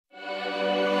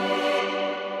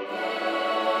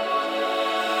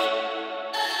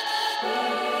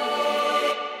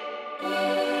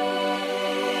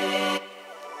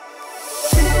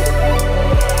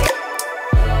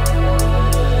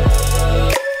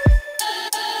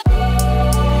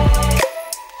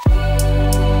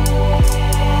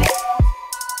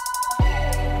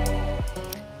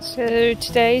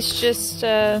today's just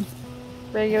a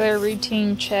regular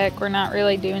routine check. We're not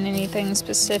really doing anything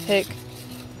specific.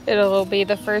 It'll be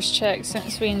the first check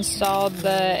since we installed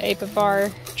the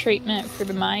Apivar treatment for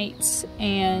the mites,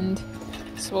 and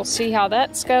so we'll see how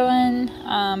that's going.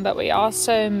 But we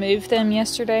also moved them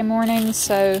yesterday morning,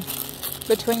 so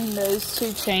between those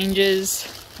two changes,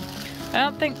 I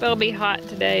don't think they'll be hot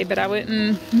today, but I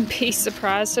wouldn't be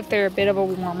surprised if they're a bit of a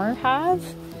warmer hive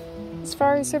as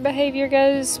far as their behavior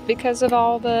goes because of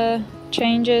all the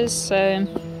changes. So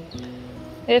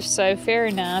if so, fair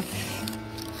enough.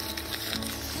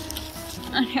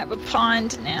 I have a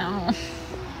pond now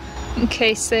in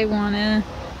case they want to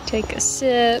take a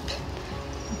sip.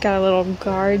 Got a little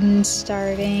garden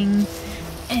starting,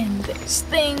 and there's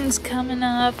things coming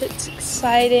up. It's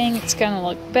exciting. It's gonna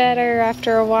look better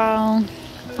after a while.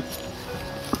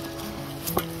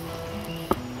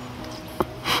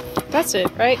 That's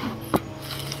it, right?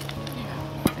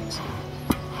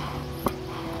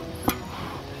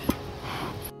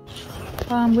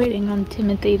 While I'm waiting on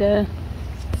Timothy to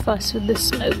fuss with the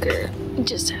smoker, we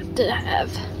just have to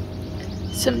have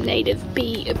some native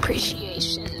bee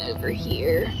appreciation over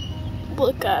here.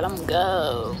 Look at him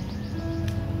go.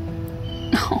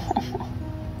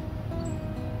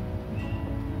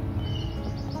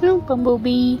 Little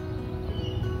bumblebee.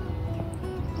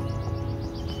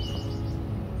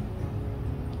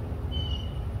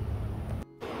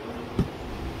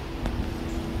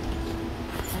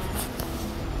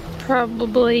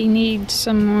 Probably need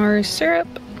some more syrup.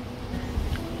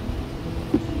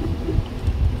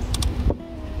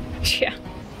 Yeah.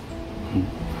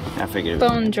 I figured.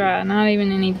 Bone dry, not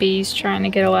even any bees trying to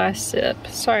get a last sip.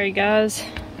 Sorry guys.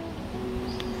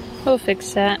 We'll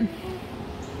fix that.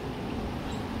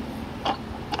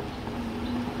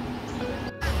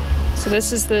 So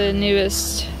this is the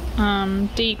newest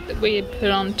deep that we had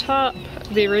put on top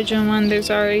of the original one.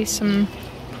 There's already some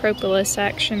propolis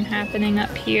action happening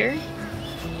up here.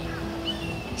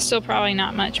 Still probably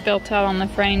not much built out on the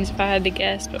frames if I had to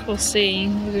guess, but we'll see.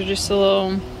 These are just the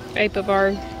little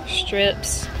Apivar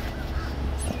strips.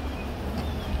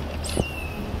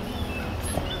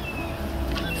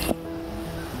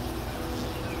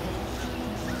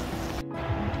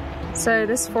 So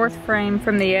this fourth frame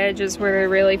from the edge is where they're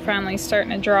really finally starting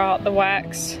to draw out the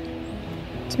wax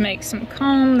to make some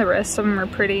comb. The rest of them are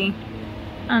pretty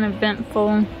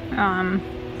uneventful.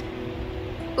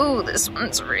 Ooh, this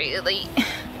one's really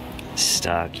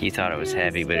stuck. You thought it was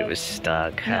heavy, but it was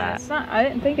stuck. No, it's not. I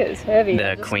didn't think it was heavy.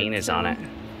 The queen is on it.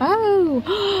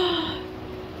 Oh,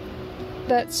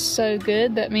 that's so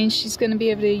good. That means she's going to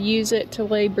be able to use it to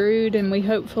lay brood, and we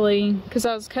hopefully, because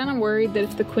I was kind of worried that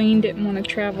if the queen didn't want to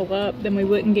travel up, then we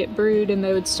wouldn't get brood and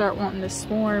they would start wanting to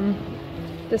swarm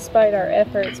despite our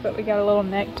efforts. But we got a little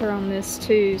nectar on this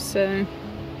too, so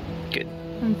good.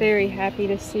 I'm very happy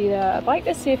to see that. I'd like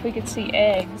to see if we could see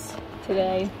eggs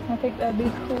today. I think that'd be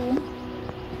cool.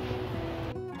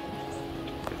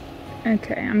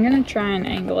 Okay, I'm gonna try and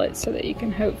angle it so that you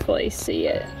can hopefully see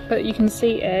it. But you can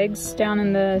see eggs down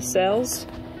in the cells,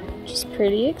 which is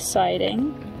pretty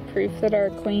exciting. Proof that our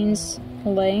queen's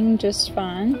laying just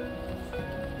fine.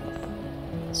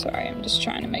 Sorry, I'm just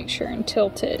trying to make sure and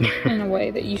tilt it in a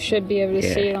way that you should be able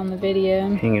to see it on the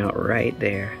video. Hang out right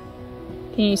there.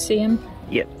 Can you see him?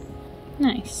 Yep.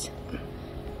 Nice.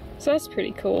 So that's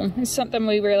pretty cool. It's something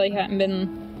we really hadn't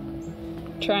been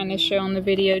trying to show on the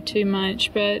video too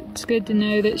much, but it's good to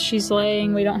know that she's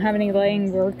laying. We don't have any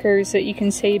laying workers that you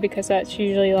can see because that's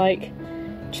usually like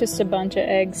just a bunch of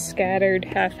eggs scattered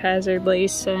haphazardly,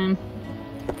 so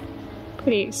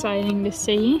pretty exciting to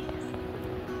see.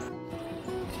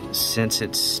 Since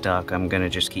it's stuck, I'm gonna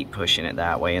just keep pushing it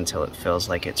that way until it feels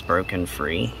like it's broken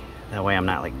free. That way I'm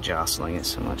not like jostling it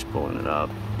so much, pulling it up,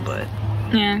 but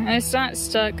yeah, and it's not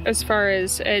stuck as far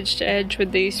as edge to edge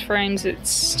with these frames. It's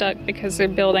stuck because they're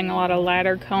building a lot of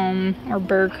ladder comb or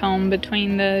burr comb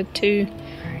between the two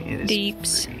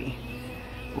deeps. Pretty.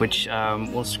 Which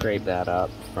we'll scrape that up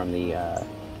from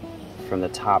the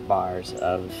top bars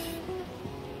of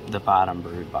the bottom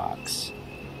brood box.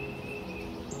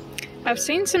 I've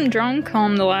seen some drone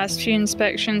comb the last few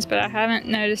inspections, but I haven't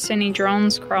noticed any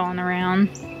drones crawling around.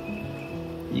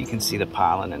 You can see the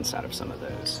pollen inside of some of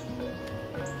those.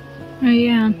 Oh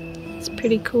yeah, it's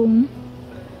pretty cool.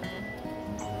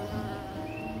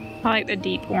 I like the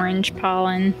deep orange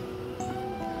pollen.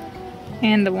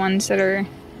 And the ones that are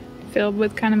filled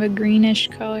with kind of a greenish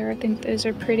color. I think those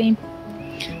are pretty.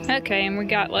 Okay, and we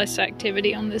got less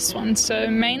activity on this one. So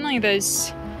mainly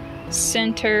those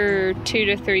center 2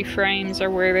 to 3 frames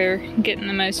are where they're getting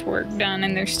the most work done,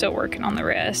 and they're still working on the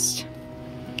rest.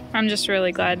 I'm just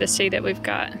really glad to see that we've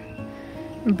got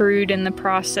brood in the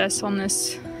process on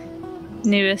this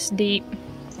newest deep.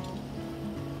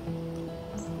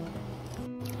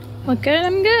 Look at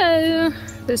them go.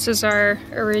 This is our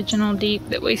original deep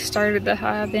that we started the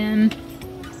hive in.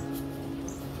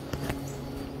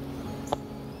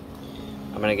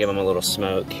 I'm gonna give them a little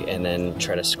smoke and then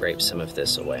try to scrape some of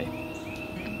this away.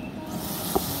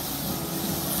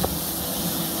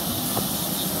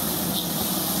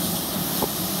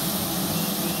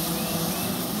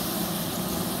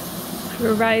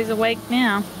 Everybody's awake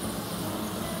now.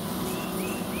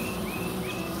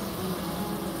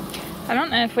 I don't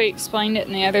know if we explained it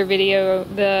in the other video,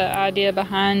 the idea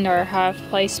behind our hive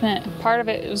placement. Part of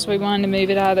it was we wanted to move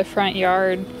it out of the front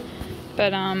yard,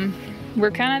 but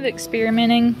we're kind of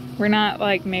experimenting. We're not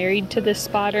like married to this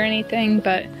spot or anything,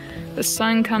 but the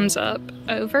sun comes up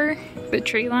over the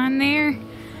tree line there,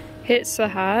 hits the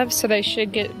hive, so they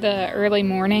should get the early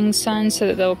morning sun so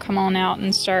that they'll come on out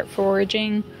and start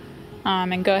foraging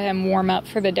and go ahead and warm up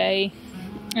for the day.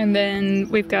 And then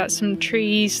we've got some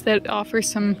trees that offer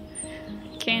some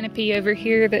canopy over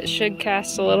here that should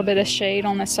cast a little bit of shade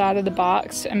on the side of the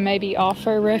box and maybe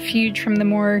offer refuge from the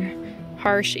more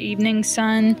harsh evening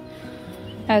sun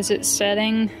as it's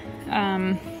setting.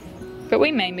 But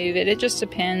we may move it. It just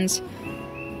depends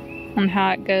on how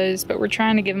it goes. But we're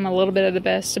trying to give them a little bit of the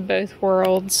best of both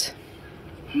worlds.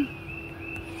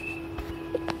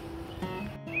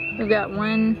 We've got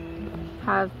one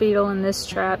hive beetle in this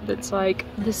trap that's like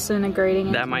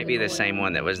disintegrating. That might be the same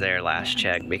one that was there last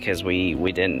check, because we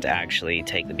didn't actually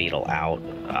take the beetle out.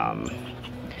 I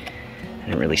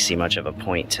didn't really see much of a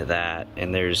point to that,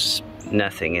 and there's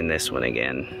nothing in this one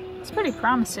again. It's pretty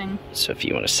promising. So if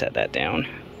you want to set that down,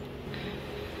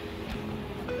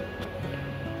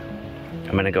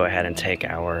 I'm gonna go ahead and take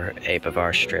our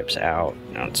apivar strips out.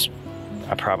 Now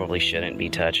I probably shouldn't be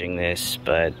touching this,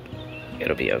 but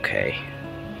it'll be okay.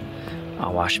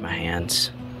 I'll wash my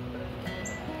hands.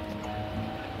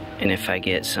 And if I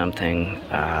get something,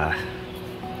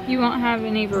 you won't have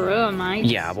any varroa mites.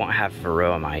 Yeah, I won't have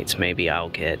varroa mites. Maybe I'll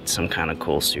get some kind of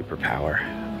cool superpower.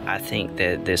 I think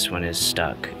that this one is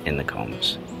stuck in the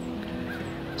combs.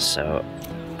 So,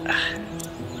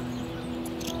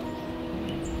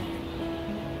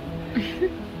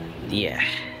 yeah.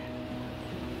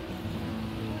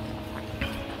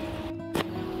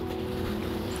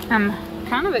 I'm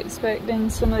kind of expecting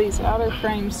some of these outer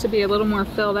frames to be a little more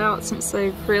filled out since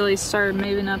they've really started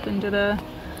moving up into the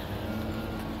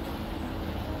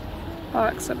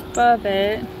box above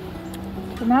it,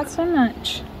 but not so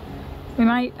much. We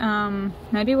might,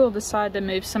 maybe we'll decide to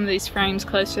move some of these frames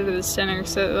closer to the center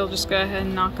so that they'll just go ahead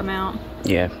and knock them out.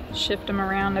 Yeah. Shift them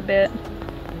around a bit.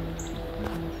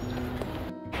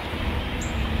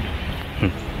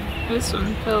 This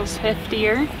one feels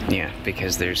heftier. Yeah,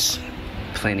 because there's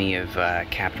plenty of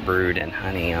capped brood and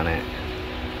honey on it.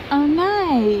 Oh,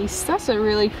 nice. That's a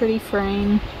really pretty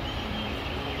frame.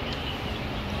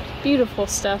 Beautiful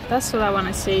stuff. That's what I want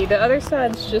to see. The other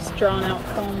side's just drawn out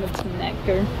comb with some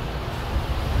nectar.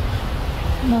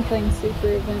 Nothing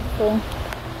super eventful.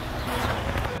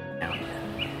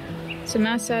 So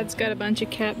my side's got a bunch of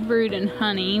capped brood and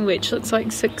honey, which looks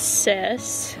like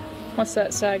success. What's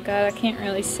that side got? I can't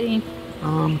really see.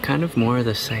 Kind of more of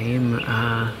the same.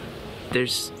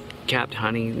 There's capped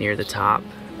honey near the top.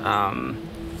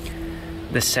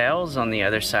 The cells on the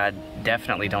other side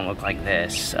definitely don't look like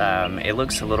this. It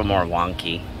looks a little more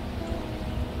wonky.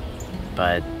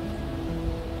 But,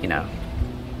 you know,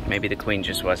 maybe the queen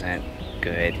just wasn't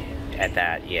good at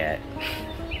that yet.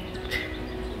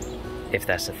 If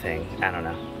that's a thing, I don't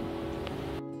know.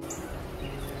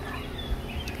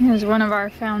 Here's one of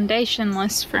our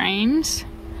foundationless frames.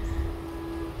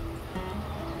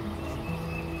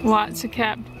 Lots of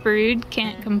capped brood,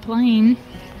 can't complain.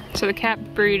 So the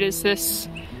capped brood is this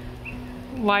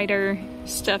lighter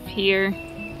stuff here.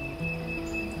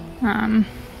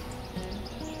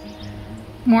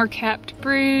 More capped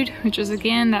brood, which is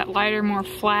again that lighter, more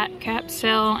flat capped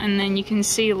cell, and then you can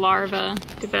see larvae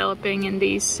developing in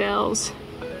these cells.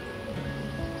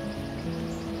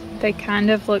 They kind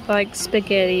of look like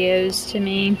SpaghettiOs to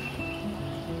me.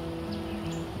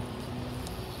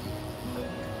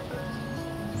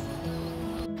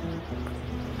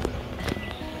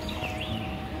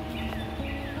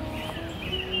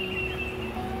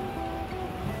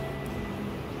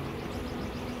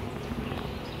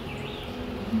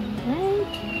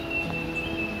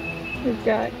 We've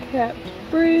got capped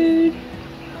brood,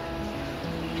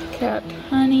 capped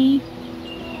honey.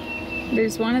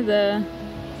 There's one of the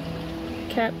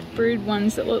capped brood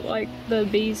ones that look like the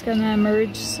bee's gonna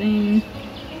emerge soon.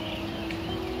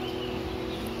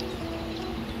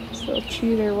 This they'll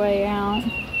chew their way out.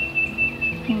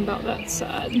 What about that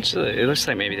side? So it looks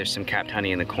like maybe there's some capped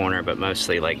honey in the corner, but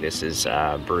mostly like this is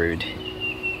brood.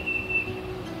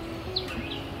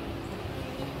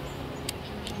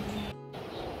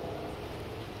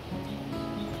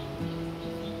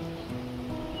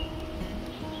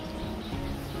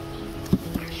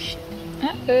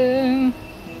 Uh-oh.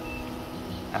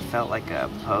 I felt like a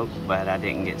poke, but I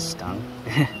didn't get stung.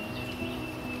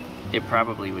 It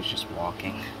probably was just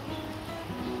walking.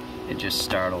 It just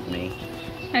startled me.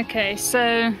 Okay,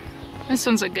 so this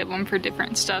one's a good one for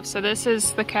different stuff. So this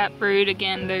is the cap brood.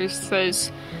 Again, there's those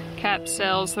cap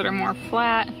cells that are more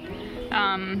flat.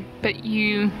 But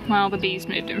well, the bees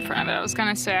moved in front of it. I was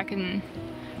gonna say I can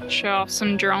show off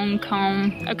some drone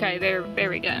comb. Okay, there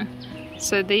we go.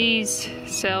 So these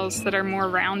cells that are more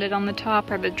rounded on the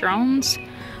top are the drones,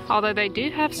 although they do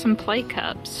have some play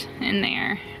cups in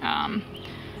there,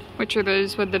 which are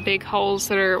those with the big holes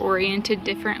that are oriented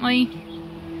differently.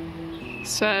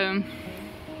 So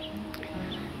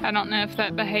I don't know if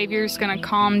that behavior is going to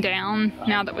calm down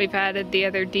now that we've added the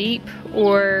other deep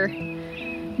or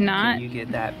not. Can you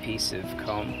get that piece of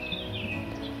comb?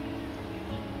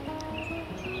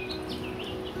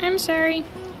 I'm sorry.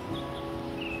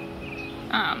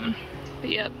 But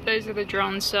yep, those are the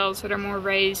drone cells that are more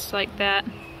raised like that.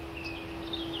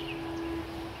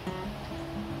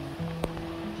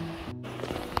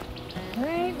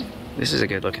 Alright. This is a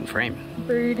good looking frame.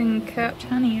 Brood and capped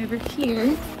honey over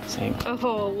here. Same.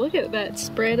 Oh, look at that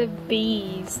spread of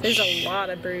bees. There's a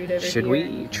lot of brood over here. Should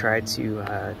we try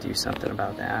to do something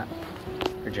about that?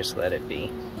 Or just let it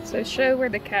be? So show where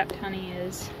the capped honey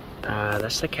is.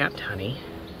 That's the capped honey.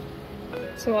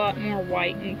 It's a lot more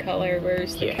white in color,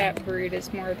 whereas the capped brood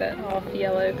is more of that off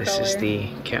yellow color. This is the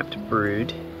capped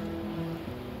brood.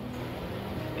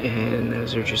 And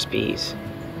those are just bees.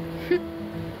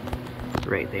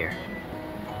 Right there.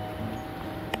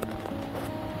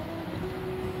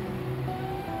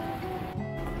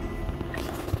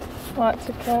 Lots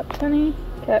of capped honey,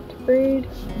 capped brood.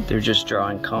 They're just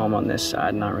drawing comb on this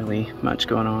side, not really much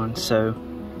going on. So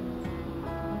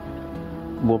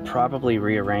we'll probably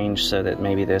rearrange so that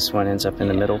maybe this one ends up in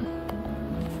the middle.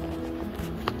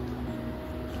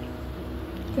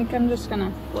 I think I'm just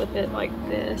gonna flip it like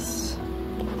this.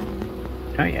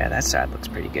 Oh yeah, that side looks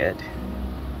pretty good.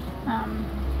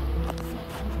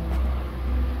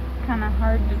 Kind of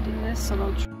hard to do this,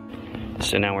 so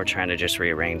So now we're trying to just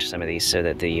rearrange some of these so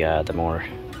that the more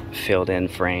filled in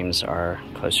frames are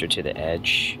closer to the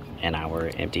edge and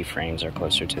our empty frames are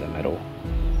closer to the middle.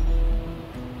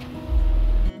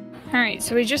 Alright,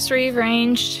 so we just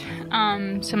rearranged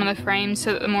some of the frames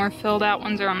so that the more filled out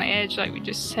ones are on the edge like we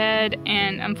just said,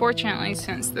 and unfortunately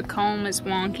since the comb is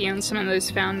wonky on some of those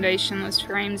foundationless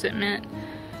frames, it meant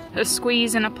a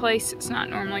squeeze in a place it's not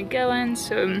normally going,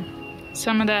 so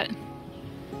some of that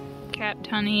capped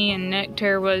honey and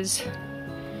nectar was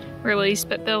released,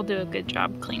 but they'll do a good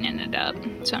job cleaning it up,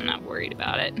 so I'm not worried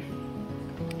about it.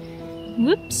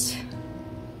 Whoops.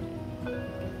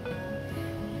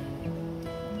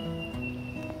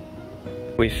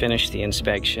 We finished the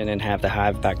inspection and have the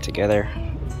hive back together.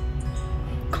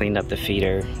 Cleaned up the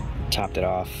feeder, topped it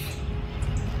off,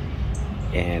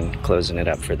 and closing it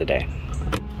up for the day.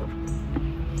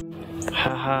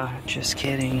 Haha, just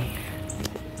kidding.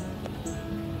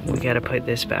 We gotta put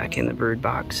this back in the brood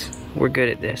box. We're good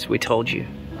at this, we told you.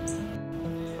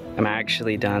 I'm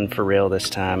actually done for real this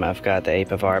time. I've got the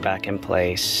apivar back in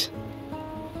place.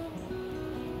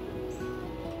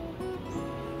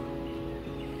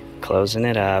 Closing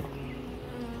it up.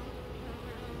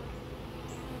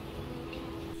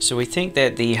 So we think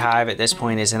that the hive at this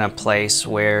point is in a place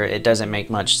where it doesn't make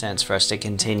much sense for us to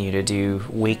continue to do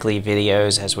weekly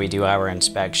videos as we do our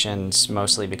inspections,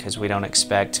 mostly because we don't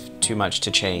expect too much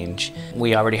to change.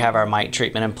 We already have our mite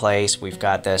treatment in place. We've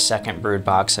got the second brood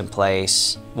box in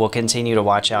place. We'll continue to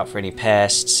watch out for any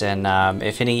pests, and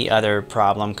if any other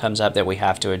problem comes up that we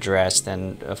have to address,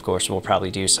 then of course we'll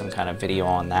probably do some kind of video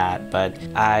on that. But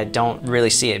I don't really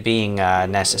see it being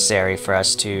necessary for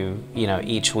us to,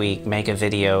 each week make a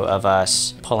video of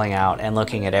us pulling out and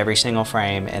looking at every single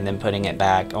frame and then putting it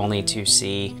back only to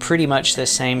see pretty much the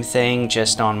same thing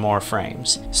just on more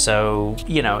frames. So,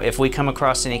 if we come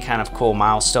across any kind of cool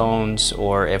milestones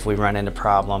or if we run into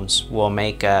problems, we'll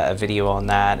make a video on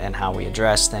that and how we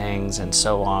address things and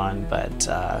so on. But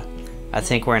I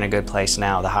think we're in a good place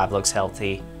now. The hive looks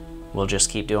healthy. We'll just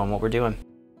keep doing what we're doing.